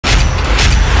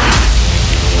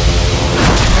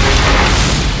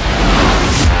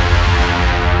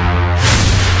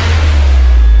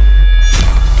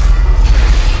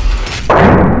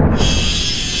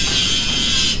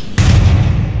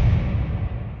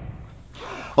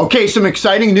Okay, some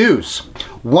exciting news.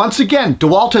 Once again,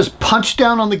 Dewalt has punched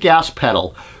down on the gas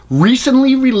pedal,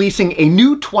 recently releasing a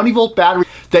new 20-volt battery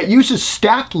that uses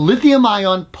stacked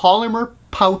lithium-ion polymer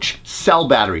pouch cell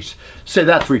batteries. Say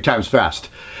that 3 times fast.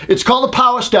 It's called a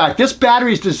PowerStack. This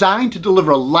battery is designed to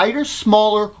deliver a lighter,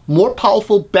 smaller, more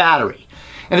powerful battery.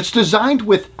 And it's designed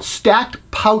with stacked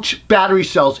pouch battery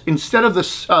cells instead of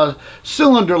the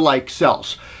cylinder-like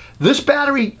cells. This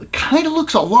battery kind of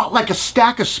looks a lot like a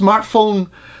stack of smartphone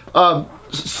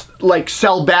like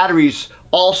cell batteries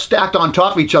all stacked on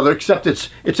top of each other, except it's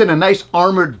in a nice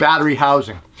armored battery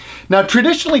housing. Now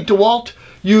traditionally Dewalt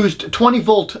used 20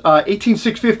 volt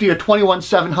 18650 or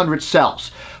 21700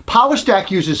 cells.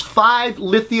 PowerStack uses 5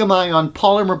 lithium-ion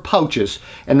polymer pouches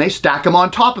and they stack them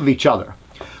on top of each other.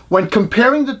 When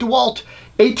comparing the Dewalt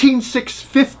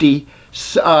 18650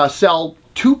 cell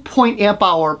 2 amp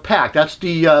hour pack, that's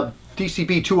the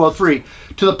DCP 203,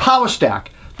 to the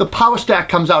PowerStack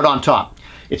comes out on top.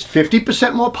 It's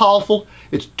 50% more powerful,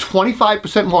 it's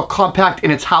 25% more compact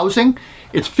in its housing,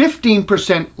 it's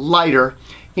 15% lighter,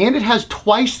 and it has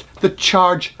twice the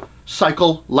charge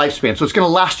cycle lifespan. So it's going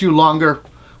to last you longer,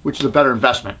 which is a better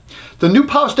investment. The new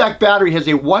PowerStack battery has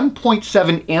a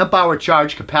 1.7 amp hour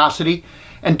charge capacity,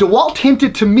 and Dewalt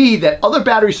hinted to me that other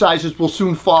battery sizes will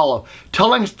soon follow,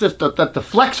 telling us that the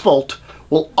FlexVolt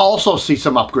will also see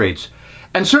some upgrades.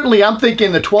 And certainly I'm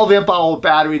thinking the 12 amp hour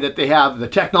battery that they have, the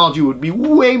technology would be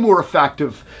way more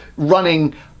effective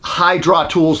running high draw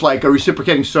tools like a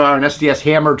reciprocating saw, an SDS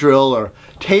hammer drill, or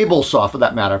table saw for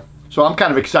that matter. So I'm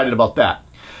kind of excited about that.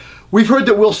 We've heard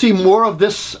that we'll see more of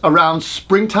this around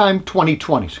springtime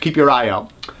 2020, so keep your eye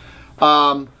out.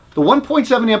 The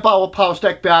 1.7 amp hour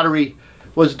PowerStack battery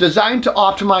was designed to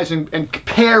optimize and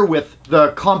pair with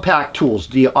the compact tools,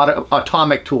 the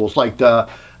atomic tools like the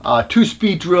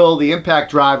 2-speed drill, the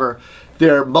impact driver,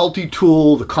 their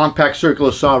multi-tool, the compact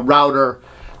circular saw router,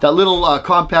 that little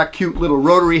compact cute little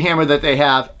rotary hammer that they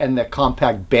have, and that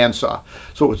compact bandsaw.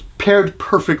 So it was paired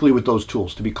perfectly with those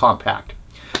tools to be compact.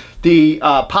 The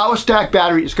PowerStack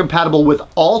battery is compatible with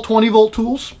all 20 volt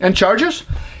tools and chargers,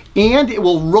 and it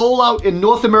will roll out in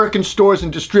North American stores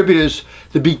and distributors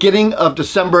the beginning of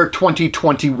December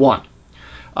 2021.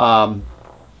 The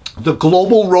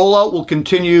global rollout will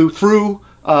continue through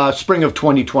spring of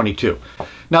 2022.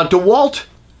 Now Dewalt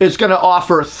is going to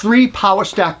offer 3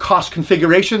 PowerStack cost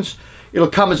configurations. It'll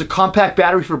come as a compact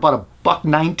battery for about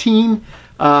 $1.19,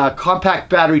 compact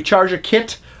battery charger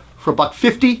kit for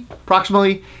 $1.50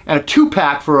 approximately, and a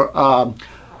 2-pack for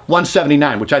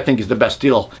 $179, which I think is the best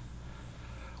deal.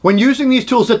 When using these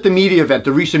tools at the media event,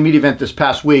 the recent media event this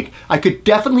past week, I could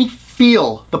definitely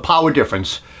feel the power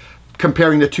difference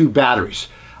comparing the 2 batteries.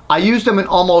 I used them in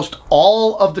almost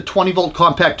all of the 20 volt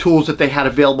compact tools that they had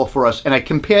available for us, and I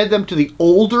compared them to the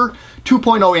older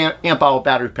 2.0 amp hour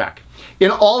battery pack.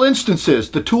 In all instances,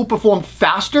 the tool performed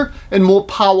faster and more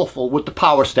powerful with the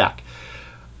PowerStack.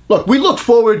 Look, we look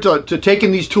forward to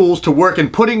taking these tools to work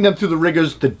and putting them through the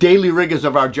rigors, the daily rigors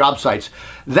of our job sites.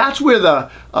 That's where the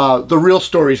real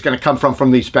story is going to come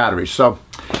from these batteries. So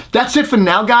that's it for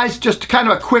now, guys. Just kind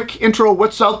of a quick intro of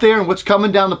what's out there and what's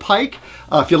coming down the pike.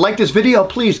 If you like this video,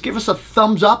 please give us a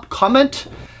thumbs up, comment.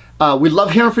 We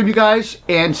love hearing from you guys,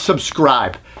 and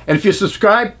subscribe. And if you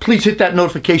subscribe, please hit that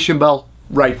notification bell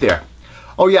right there.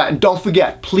 Oh yeah, and don't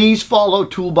forget, please follow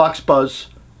Toolbox Buzz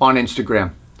on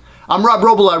Instagram. I'm Rob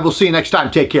Robillard. We'll see you next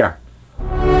time. Take care.